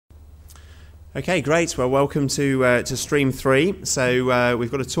Okay, great. Well, welcome to Stream 3. So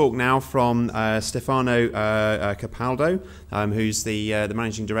we've got a talk now from Stefano Capaldo, who's the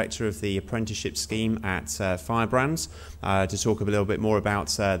Managing Director of the Apprenticeship Scheme at Firebrand, to talk a little bit more about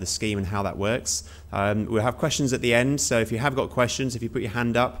the scheme and how that works. We'll have questions at the end, so if you have got questions, if you put your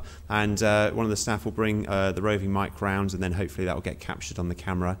hand up, and one of the staff will bring the roving mic round, and then hopefully that will get captured on the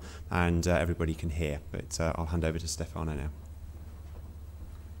camera and everybody can hear. But I'll hand over to Stefano now.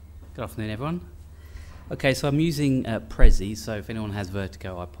 Good afternoon, everyone. Okay, so I'm using Prezi, so if anyone has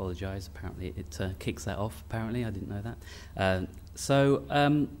vertigo, I apologise. Apparently it kicks that off, apparently. I didn't know that.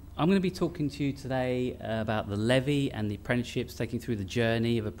 I'm going to be talking to you today about the Levy and the apprenticeships, taking through the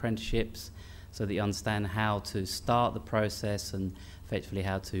journey of apprenticeships so that you understand how to start the process and effectively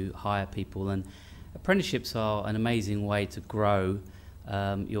how to hire people. And apprenticeships are an amazing way to grow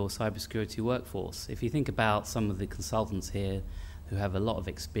your cybersecurity workforce. If you think about some of the consultants here who have a lot of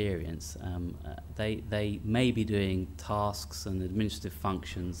experience, they may be doing tasks and administrative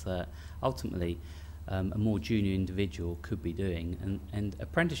functions that ultimately a more junior individual could be doing. And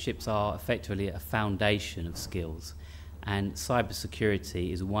apprenticeships are effectively a foundation of skills, and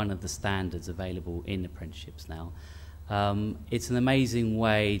cybersecurity is one of the standards available in apprenticeships now. It's an amazing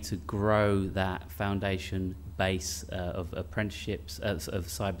way to grow that foundation base of apprenticeships, of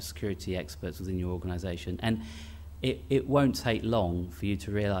cybersecurity experts within your organisation. And it won't take long for you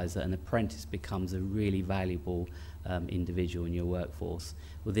to realise that an apprentice becomes a really valuable individual in your workforce.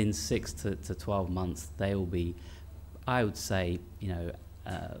 Within 6 to 12 months, they will be, I would say,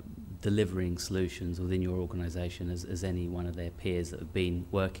 delivering solutions within your organisation as any one of their peers that have been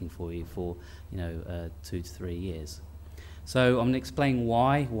working for you for 2 to 3 years. So I'm going to explain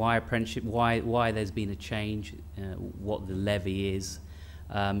why apprenticeship, why there's been a change, what the levy is,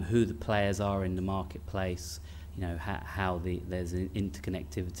 who the players are in the marketplace, how there's an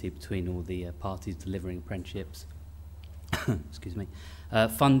interconnectivity between all the parties delivering apprenticeships. Excuse me.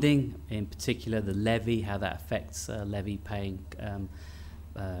 Funding, in particular, the levy, how that affects levy-paying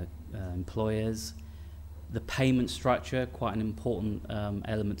employers. The payment structure, quite an important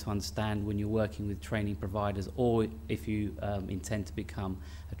element to understand when you're working with training providers, or if you intend to become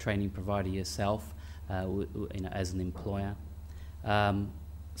a training provider yourself, as an employer.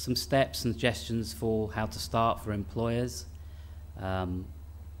 Some steps and suggestions for how to start for employers,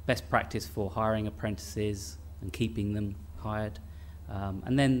 best practice for hiring apprentices and keeping them hired,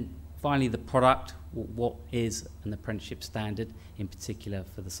 and then finally the product, what is an apprenticeship standard, in particular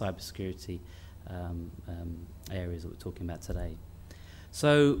for the cybersecurity areas that we're talking about today.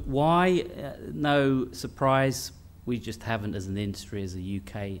 So why? No surprise, we just haven't as an industry, as a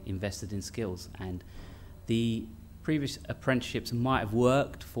UK, invested in skills, and the previous apprenticeships might have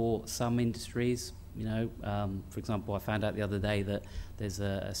worked for some industries. For example, I found out the other day that there's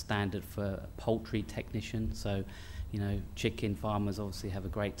a standard for a poultry technician. So, chicken farmers obviously have a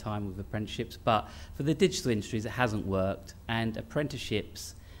great time with apprenticeships. But for the digital industries, it hasn't worked. And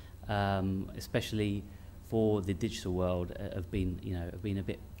apprenticeships, especially for the digital world, have been a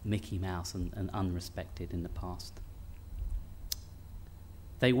bit Mickey Mouse and unrespected in the past.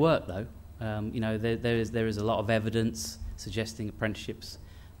 They work though. There is a lot of evidence suggesting apprenticeships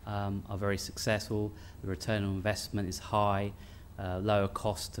are very successful. The return on investment is high, lower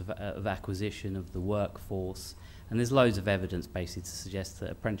cost of acquisition of the workforce, and there's loads of evidence basically to suggest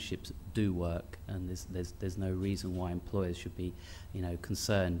that apprenticeships do work, and there's no reason why employers should be,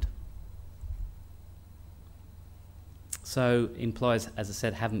 concerned. So employers, as I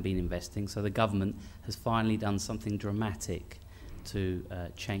said, haven't been investing. So the government has finally done something dramatic to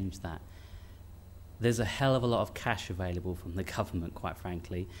change that. There's a hell of a lot of cash available from the government, quite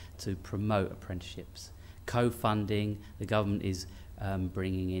frankly, to promote apprenticeships. Co-funding, the government is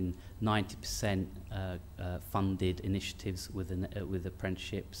bringing in 90% funded initiatives with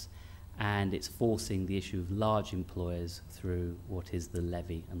apprenticeships, and it's forcing the issue of large employers through what is the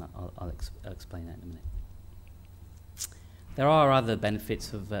levy, and I'll explain that in a minute. There are other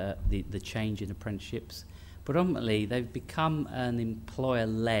benefits of the change in apprenticeships. Predominantly, they've become an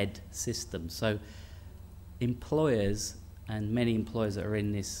employer-led system. So employers, and many employers that are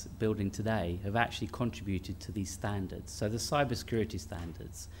in this building today, have actually contributed to these standards. So the cybersecurity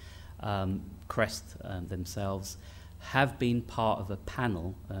standards, CREST themselves, have been part of a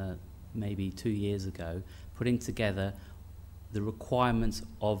panel maybe 2 years ago, putting together the requirements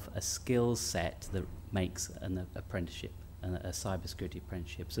of a skill set that makes an apprenticeship, a cybersecurity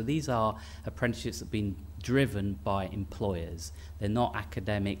apprenticeship. So these are apprenticeships that have been driven by employers. They're not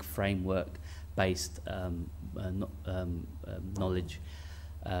academic framework-based knowledge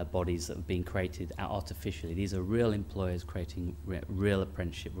bodies that have been created artificially. These are real employers creating real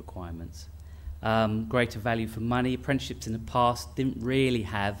apprenticeship requirements. Greater value for money. Apprenticeships in the past didn't really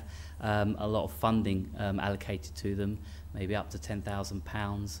have a lot of funding allocated to them, maybe up to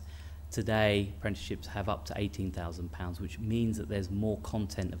 £10,000. Today, apprenticeships have up to £18,000, which means that there's more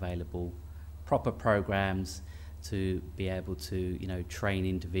content available, proper programs to be able to, you know, train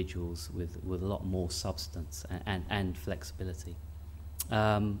individuals with a lot more substance and flexibility.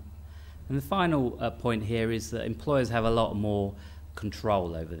 And the final point here is that employers have a lot more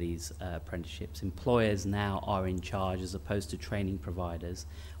control over these apprenticeships. Employers now are in charge as opposed to training providers,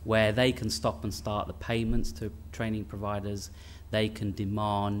 where they can stop and start the payments to training providers, they can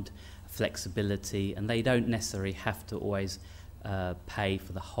demand flexibility, and they don't necessarily have to always pay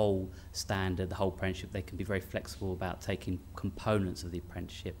for the whole standard, the whole apprenticeship. They can be very flexible about taking components of the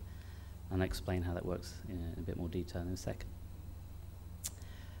apprenticeship, and I'll explain how that works in a bit more detail in a second.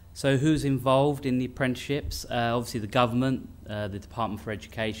 So who's involved in the apprenticeships? Obviously the government, the Department for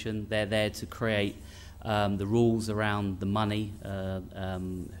Education, they're there to create the rules around the money,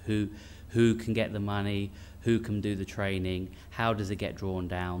 who can get the money, who can do the training, how does it get drawn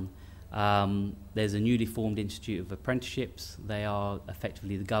down. There's a newly formed Institute of Apprenticeships. They are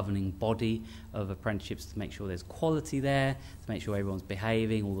effectively the governing body of apprenticeships to make sure there's quality there, to make sure everyone's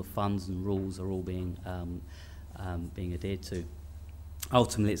behaving, all the funds and rules are all being adhered to.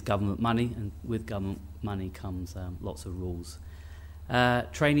 Ultimately, it's government money, and with government money comes lots of rules.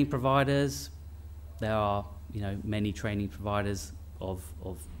 Training providers, there are, you know, many training providers of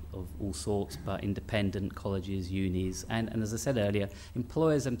all sorts, but independent colleges, unis, and as I said earlier,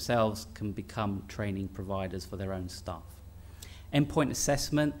 employers themselves can become training providers for their own staff. Endpoint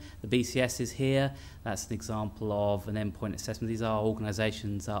assessment, the BCS is here. That's an example of an endpoint assessment. These are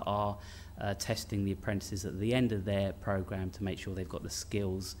organisations that are testing the apprentices at the end of their programme to make sure they've got the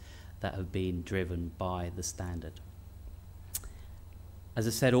skills that have been driven by the standard. As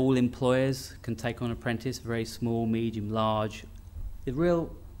I said, all employers can take on an apprentice, very small, medium, large. The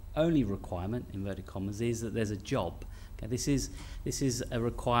real only requirement, inverted commas, is that there's a job. Okay, this is a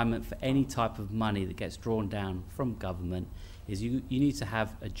requirement for any type of money that gets drawn down from government. Is you need to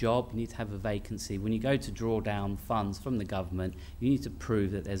have a job, you need to have a vacancy. When you go to draw down funds from the government, you need to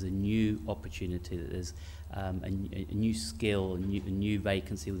prove that there's a new opportunity, that there's a new skill, a new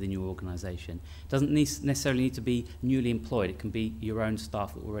vacancy within your organisation. It doesn't necessarily need to be newly employed. It can be your own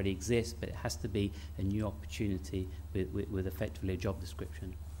staff that already exists, but it has to be a new opportunity with effectively a job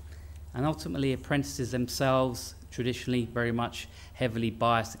description. And ultimately, apprentices themselves, traditionally very much heavily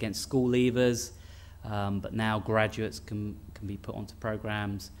biased against school leavers, but now graduates can be put onto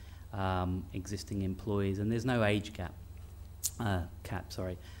programs, existing employees, and there's no age cap.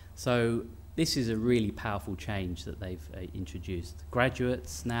 So this is a really powerful change that they've introduced.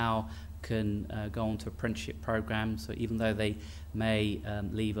 Graduates now can go on to apprenticeship programs, so even though they may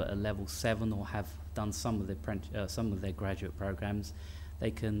leave at a level 7 or have done some of their graduate programs,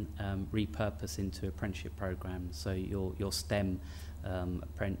 they can repurpose into apprenticeship programs. So your STEM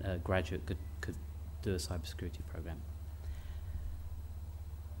graduate could do a cybersecurity program.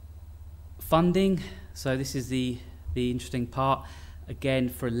 Funding, so this is the interesting part. Again,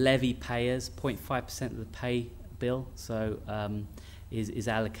 for levy payers, 0.5% of the pay bill, so is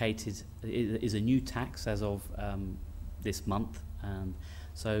allocated, is a new tax as of this month.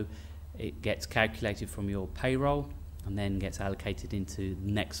 So it gets calculated from your payroll and then gets allocated into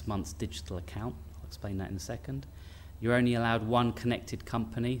next month's digital account. I'll explain that in a second. You're only allowed one connected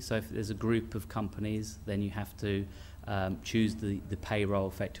company, so if there's a group of companies, then you have to choose the payroll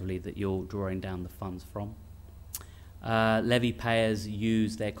effectively that you're drawing down the funds from. Levy payers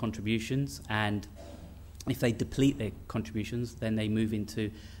use their contributions, and if they deplete their contributions, then they move into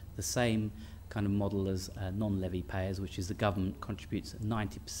the same kind of model as non-levy payers, which is the government contributes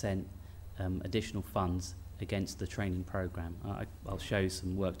 90% additional funds against the training program. I'll show you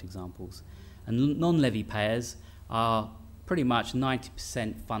some worked examples. And non-levy payers are pretty much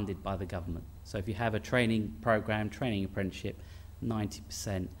 90% funded by the government. So if you have a training program, training apprenticeship,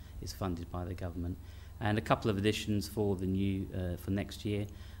 90% is funded by the government. And a couple of additions for the new for next year.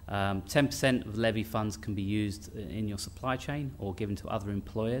 10% of levy funds can be used in your supply chain or given to other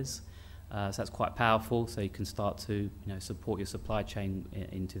employers. So that's quite powerful. So you can start to support your supply chain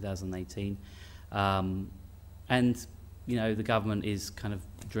in 2018. And the government is kind of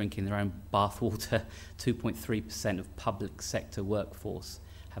drinking their own bathwater. 2.3% of public sector workforce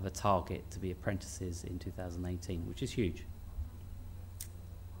have a target to be apprentices in 2018, which is huge.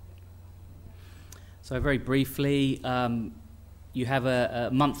 So very briefly, you have a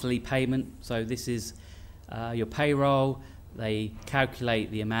monthly payment. So this is your payroll. They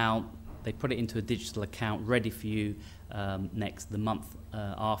calculate the amount. They put it into a digital account ready for you the month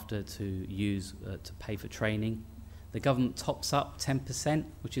after to use to pay for training. The government tops up 10%,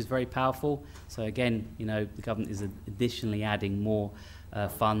 which is very powerful. So again, you know, the government is additionally adding more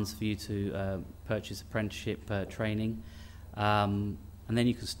funds for you to purchase apprenticeship training. And then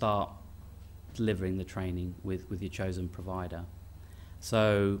you can start delivering the training with your chosen provider.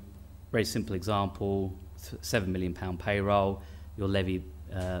 So, very simple example, £7 million payroll, your levy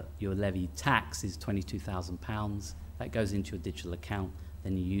tax is £22,000. That goes into your digital account,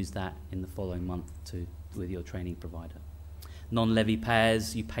 then you use that in the following month with your training provider. Non-levy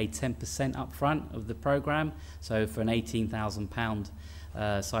payers, you pay 10% up front of the program. So for an £18,000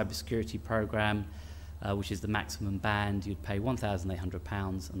 cybersecurity program, which is the maximum band, you'd pay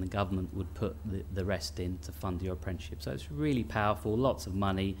 £1,800, and the government would put the rest in to fund your apprenticeship. So it's really powerful, lots of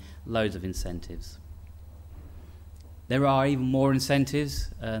money, loads of incentives. There are even more incentives.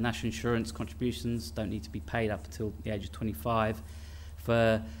 National insurance contributions don't need to be paid up until the age of 25.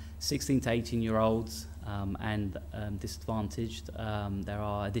 For 16 to 18-year-olds and disadvantaged, there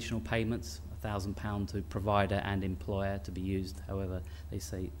are additional payments, £1,000 to provider and employer, to be used however they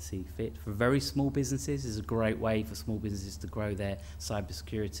see fit. For very small businesses, is a great way for small businesses to grow their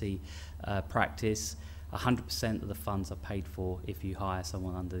cybersecurity practice. 100% of the funds are paid for if you hire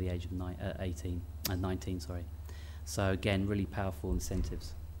someone under the age of 19. So again, really powerful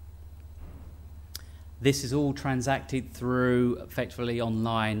incentives. This is all transacted through effectively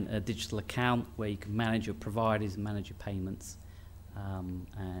online digital account where you can manage your providers and manage your payments. All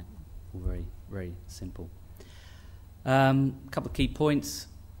very, very simple. A couple of key points.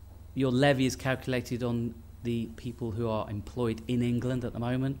 Your levy is calculated on the people who are employed in England at the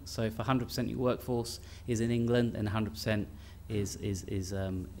moment. So if 100% of your workforce is in England, then 100%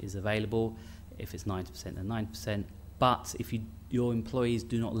 is available. If it's 90%, then 9%. But if your employees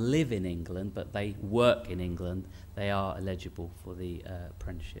do not live in England, but they work in England, they are eligible for the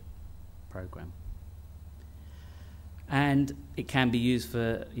apprenticeship program. And it can be used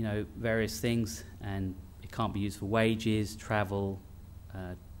for, you know, various things, and it can't be used for wages, travel,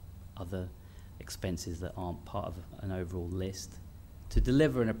 other expenses that aren't part of an overall list. To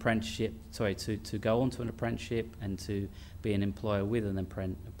deliver an apprenticeship, to go onto an apprenticeship and to be an employer with an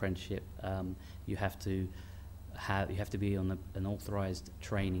apprenticeship, you have to be on an authorised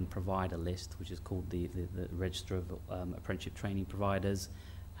training provider list, which is called the Register of Apprenticeship Training Providers.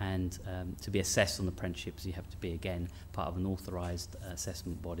 And to be assessed on apprenticeships, you have to be, again, part of an authorised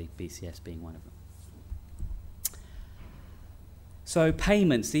assessment body, BCS being one of them. So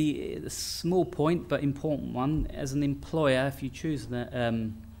payments, the small point but important one. As an employer, if you choose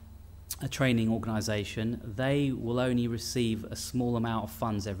a training organisation, they will only receive a small amount of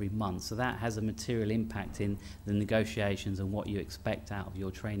funds every month. So that has a material impact in the negotiations and what you expect out of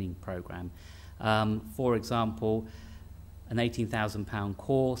your training programme. For example, an £18,000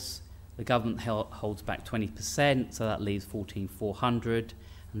 course, the government holds back 20%, so that leaves £14,400,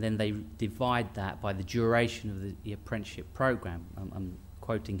 and then they divide that by the duration of the apprenticeship programme. I'm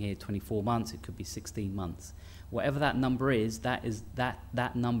quoting here 24 months, it could be 16 months. Whatever that number is,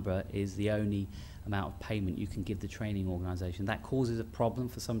 that number is the only amount of payment you can give the training organisation. That causes a problem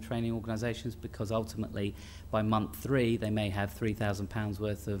for some training organisations because ultimately by month 3 they may have £3,000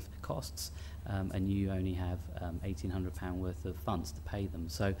 worth of costs. And you only have £1,800 worth of funds to pay them.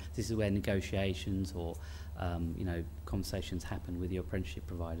 So this is where negotiations or you know, conversations happen with your apprenticeship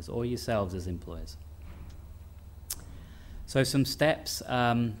providers or yourselves as employers. So some steps.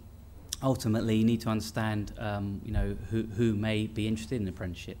 Ultimately, you need to understand you know, who may be interested in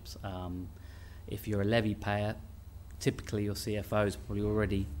apprenticeships. If you're a levy payer, typically your CFO is probably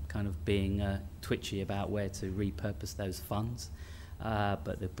already kind of being twitchy about where to repurpose those funds.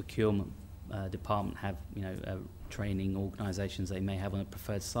 But the procurement department have, you know, training organisations they may have on a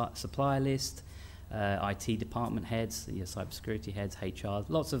preferred supplier list, IT department heads, your cybersecurity heads, HR,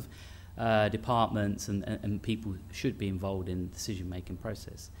 lots of departments and people should be involved in the decision-making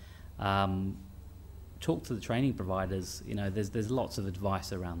process. Talk to the training providers. You know, there's lots of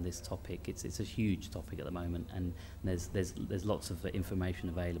advice around this topic. It's a huge topic at the moment, and there's lots of information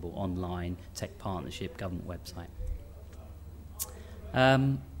available online, tech partnership, government website.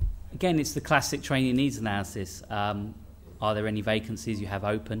 Again, it's the classic training needs analysis. Are there any vacancies you have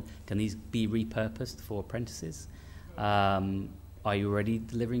open? Can these be repurposed for apprentices? Are you already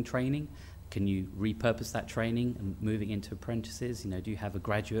delivering training? Can you repurpose that training and moving into apprentices? You know, do you have a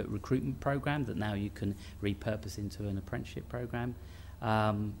graduate recruitment program that now you can repurpose into an apprenticeship program?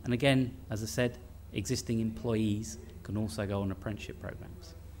 And again, as I said, existing employees can also go on apprenticeship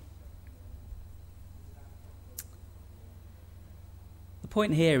programs. The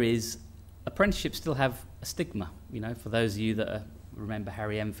point here is apprenticeships still have a stigma, for those of you that remember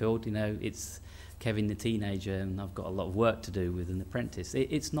Harry Enfield, it's Kevin the teenager and I've got a lot of work to do with an apprentice.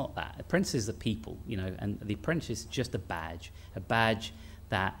 It's not that. Apprentices are people, and the apprentice is just a badge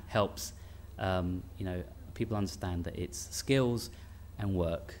that helps, people understand that it's skills and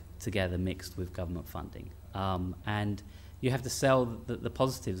work together mixed with government funding. And you have to sell the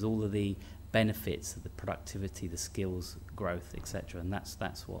positives, all of the benefits, the productivity, the skills, growth, etc. And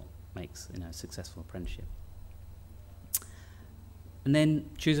that's what makes a successful apprenticeship. And then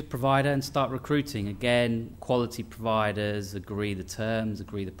choose a provider and start recruiting. Again, quality providers, agree the terms,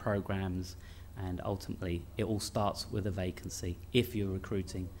 agree the programs, and ultimately it all starts with a vacancy if you're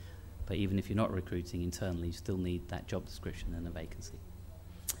recruiting. But even if you're not recruiting internally, you still need that job description and a vacancy.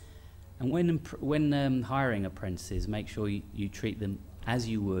 And when hiring apprentices, make sure you treat them as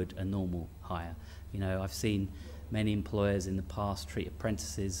you would a normal hire. I've seen many employers in the past treat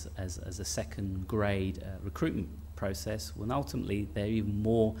apprentices as a second grade recruitment process, when ultimately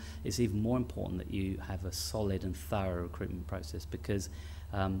it's even more important that you have a solid and thorough recruitment process, because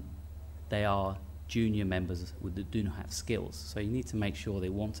they are junior members that do not have skills. So you need to make sure they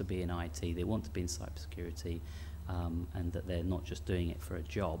want to be in IT, they want to be in cybersecurity, and that they're not just doing it for a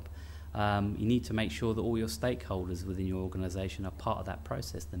job. You need to make sure that all your stakeholders within your organisation are part of that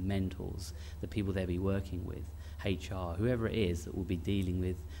process, the mentors, the people they'll be working with, HR, whoever it is that will be dealing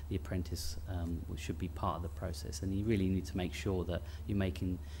with the apprentice should be part of the process. And you really need to make sure that you're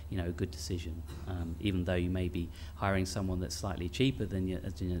making a good decision, even though you may be hiring someone that's slightly cheaper than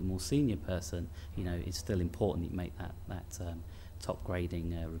a more senior person. It's still important that you make that top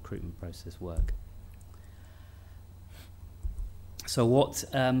grading recruitment process work. So what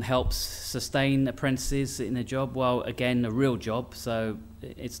helps sustain apprentices in a job? Well, again, a real job. So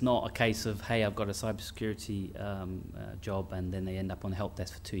it's not a case of, hey, I've got a cybersecurity job and then they end up on a help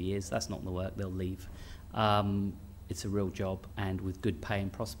desk for 2 years. That's not going to work. They'll leave. It's a real job and with good pay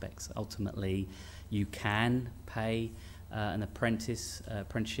and prospects. Ultimately, you can pay an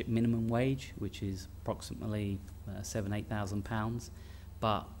apprenticeship minimum wage, which is approximately £7,000-8,000,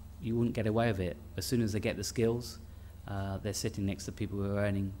 but you wouldn't get away with it. As soon as they get the skills, they're sitting next to people who are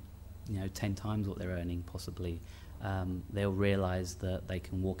earning, 10 times what they're earning, possibly. They'll realise that they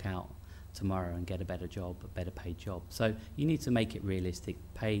can walk out tomorrow and get a better job, a better paid job. So you need to make it realistic.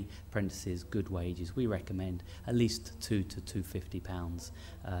 Pay apprentices good wages. We recommend at least £2 to £250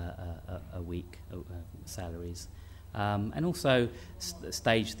 a week salaries. And also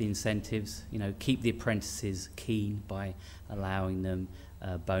stage the incentives. Keep the apprentices keen by allowing them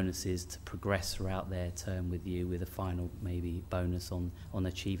bonuses to progress throughout their term with you, with a final maybe bonus on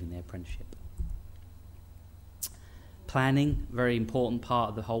achieving their apprenticeship. Planning, very important part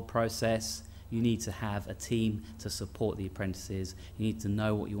of the whole process. You need to have a team to support the apprentices. You need to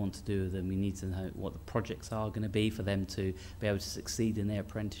know what you want to do with them. You need to know what the projects are going to be for them to be able to succeed in their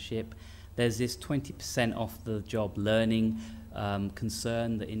apprenticeship. There's this 20% off the job learning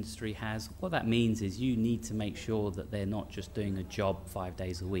concern that industry has. What that means is you need to make sure that they're not just doing a job 5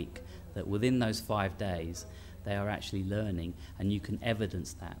 days a week, that within those 5 days they are actually learning, and you can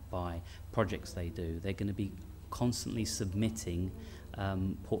evidence that by projects they do. They're going to be constantly submitting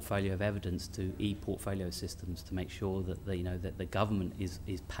portfolio of evidence to e-portfolio systems to make sure that that the government is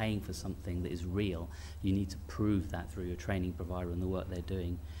paying for something that is real. You need to prove that through your training provider and the work they're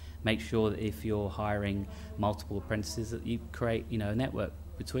doing. Make sure that if you're hiring multiple apprentices that you create a network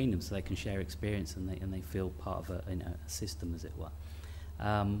between them so they can share experience and they feel part of a system, as it were.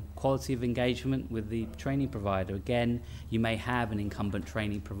 Quality of engagement with the training provider. Again, you may have an incumbent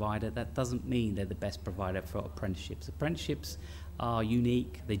training provider. That doesn't mean they're the best provider for apprenticeships. Apprenticeships are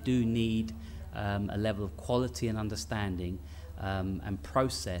unique. They do need a level of quality and understanding and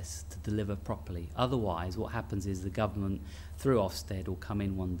process to deliver properly. Otherwise, what happens is the government, through Ofsted, will come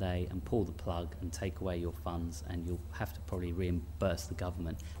in one day and pull the plug and take away your funds, and you'll have to probably reimburse the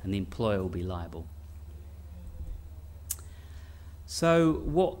government, and the employer will be liable. So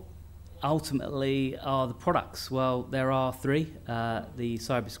what ultimately are the products? Well, there are three. The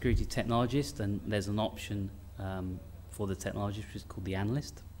cybersecurity technologist, and there's an option for the technologist, which is called the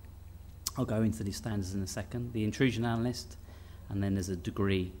analyst. I'll go into the standards in a second. The intrusion analyst, and then there's a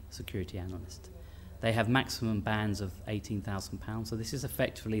degree security analyst. They have maximum bands of £18,000, so this is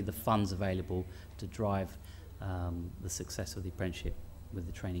effectively the funds available to drive the success of the apprenticeship with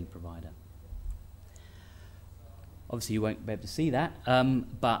the training provider. Obviously you won't be able to see that,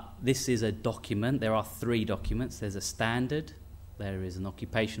 but this is a document. There are 3 documents. There's a standard, there is an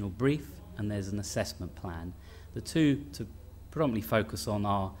occupational brief, and there's an assessment plan. The two to predominantly focus on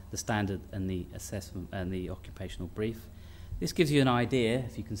are the standard and the assessment and the occupational brief. This gives you an idea,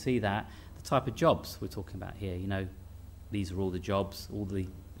 if you can see that. The the type of jobs we're talking about here. You know, these are all the jobs, all the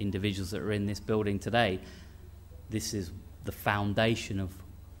individuals that are in this building today. This is the foundation of,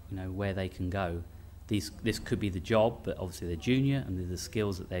 you know, where they can go. This could be the job, but obviously they're junior, and the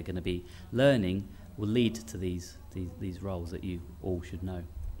skills that they're going to be learning will lead to these roles that you all should know.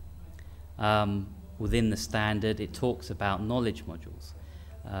 Within the standard, it talks about knowledge modules.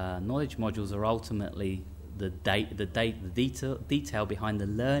 Knowledge modules are ultimately the detail behind the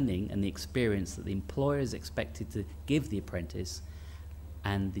learning and the experience that the employer is expected to give the apprentice,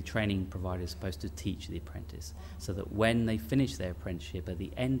 and the training provider is supposed to teach the apprentice, so that when they finish their apprenticeship, at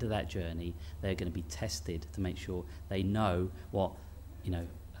the end of that journey, they're going to be tested to make sure they know what, you know,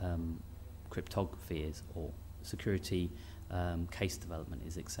 cryptography is, or security case development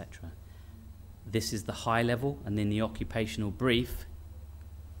is, etc. This is the high level, and then the occupational brief,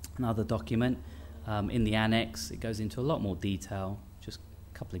 another document. In the annex, it goes into a lot more detail. Just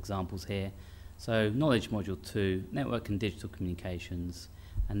a couple examples here. So knowledge module 2, network and digital communications,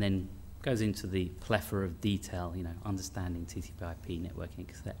 and then goes into the plethora of detail, you know, understanding TCP/IP, networking,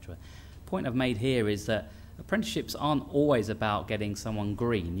 etc. Point I've made here is that apprenticeships aren't always about getting someone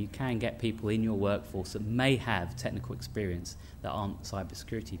green. You can get people in your workforce that may have technical experience that aren't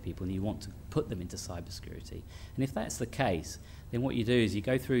cybersecurity people, and you want to put them into cybersecurity. And if that's the case, then what you do is you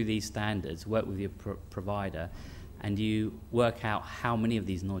go through these standards, work with your provider, and you work out how many of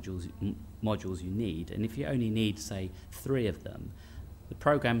these modules you need. And if you only need, say, 3 of them, the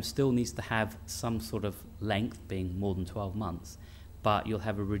program still needs to have some sort of length, being more than 12 months, but you'll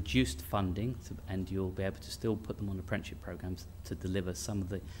have a reduced funding, and you'll be able to still put them on apprenticeship programs to deliver some of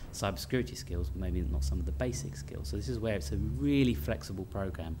the cybersecurity skills, but maybe not some of the basic skills. So this is where it's a really flexible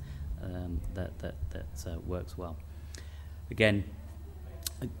program that works well. Again,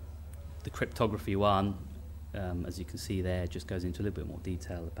 the cryptography one, as you can see there, just goes into a little bit more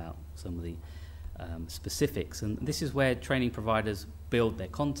detail about some of the specifics. And this is where training providers build their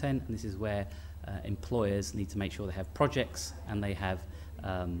content, and this is where employers need to make sure they have projects and they have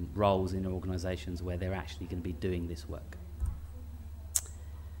roles in organisations where they're actually going to be doing this work.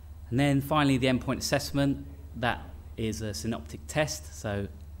 And then finally, the endpoint assessment. That is a synoptic test. So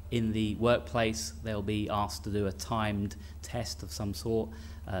in the workplace, they'll be asked to do a timed test of some sort,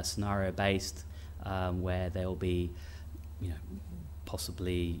 scenario-based, where they'll be, you know,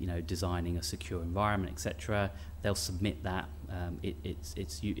 possibly, you know, designing a secure environment, etc. They'll submit that.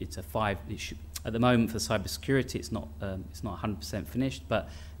 It's a 5. At the moment for cybersecurity, it's not 100% finished, but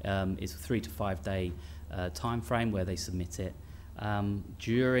it's a 3 to 5 day time frame where they submit it.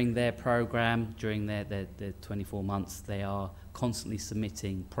 During their program, during their 24 months, they are constantly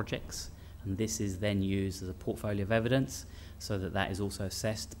submitting projects, and this is then used as a portfolio of evidence, so that is also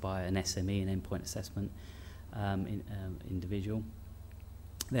assessed by an SME, an endpoint assessment individual.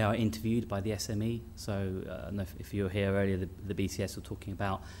 They are interviewed by the SME, so I don't know if you were here earlier, the BCS were talking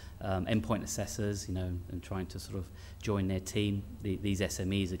about endpoint assessors, you know, and trying to sort of join their team. These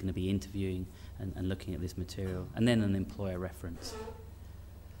SMEs are going to be interviewing and looking at this material, and then an employer reference.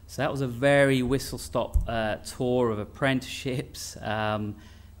 So that was a very whistle-stop tour of apprenticeships.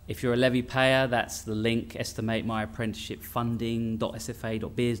 If you're a levy payer, that's the link,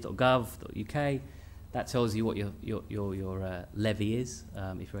 estimatemyapprenticeshipfunding.sfa.biz.gov.uk. That tells you what your levy is,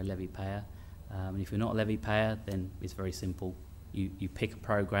 if you're a levy payer. And if you're not a levy payer, then it's very simple. You pick a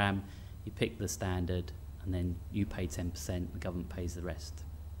program, you pick the standard, and then you pay 10%, the government pays the rest.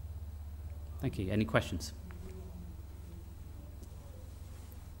 Thank you. Any questions?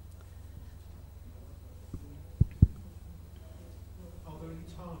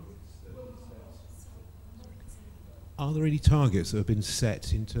 Are there any targets that have been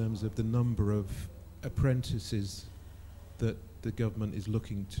set in terms of the number of apprentices that the government is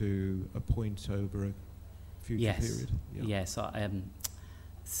looking to appoint over a future period? Yes.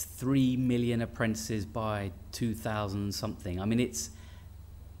 3 million apprentices by 2000 something. I mean, it's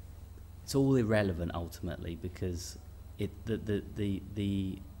all irrelevant ultimately, because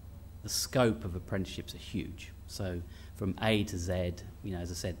the scope of apprenticeships are huge. So from A to Z, you know,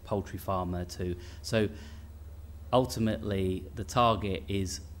 as I said, poultry farmer to ultimately, the target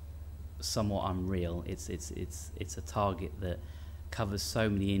is somewhat unreal. It's a target that covers so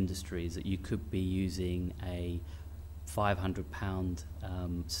many industries that you could be using a £500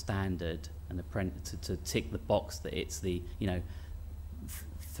 standard and to tick the box that it's the, you know,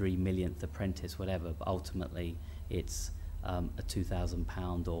 3 millionth apprentice, whatever. But ultimately, it's a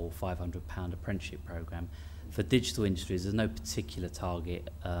 £2,000 or £500 apprenticeship program. For digital industries, there's no particular target.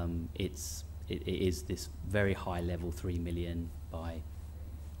 It is this very high level, 3 million by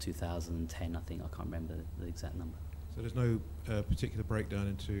 2010, I think. I can't remember the exact number. So there's no particular breakdown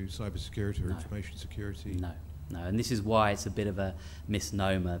into cybersecurity or No. information security? No, no, and this is why it's a bit of a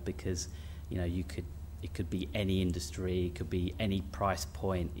misnomer, because it could be any industry, it could be any price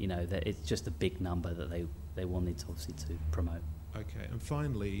point. That it's just a big number that they wanted obviously to promote. Okay, and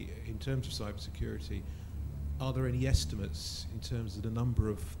finally, in terms of cybersecurity, are there any estimates in terms of the number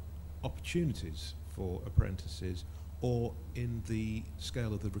of opportunities for apprentices, or in the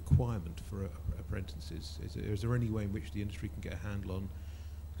scale of the requirement for apprentices? Is there any way in which the industry can get a handle on,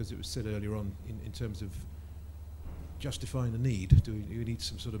 because it was said earlier on, in terms of justifying the need, do we need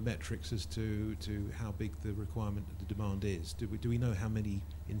some sort of metrics as to how big the requirement, the demand is? Do we know how many,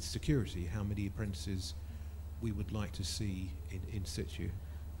 in security, how many apprentices we would like to see in situ?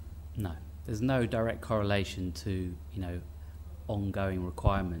 No, there's no direct correlation to ongoing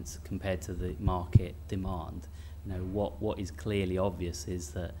requirements compared to the market demand. What is clearly obvious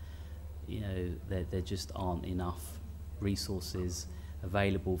is that there just aren't enough resources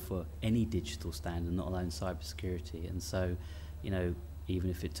available for any digital standard, not alone cybersecurity. And so, even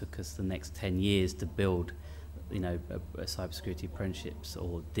if it took us the next 10 years to build, a cybersecurity apprenticeships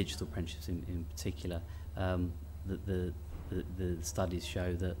or digital apprenticeships in particular, the studies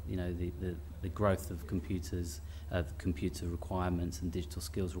show that the growth of computers, computer requirements and digital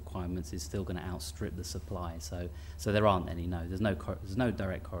skills requirements is still going to outstrip the supply. So there aren't any. No, there's no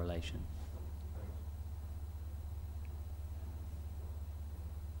direct correlation.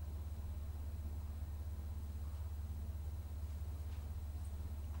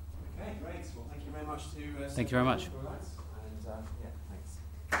 Okay, great. Well, thank you very much to. Thank you very much. And yeah,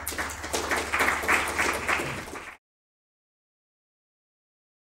 thanks.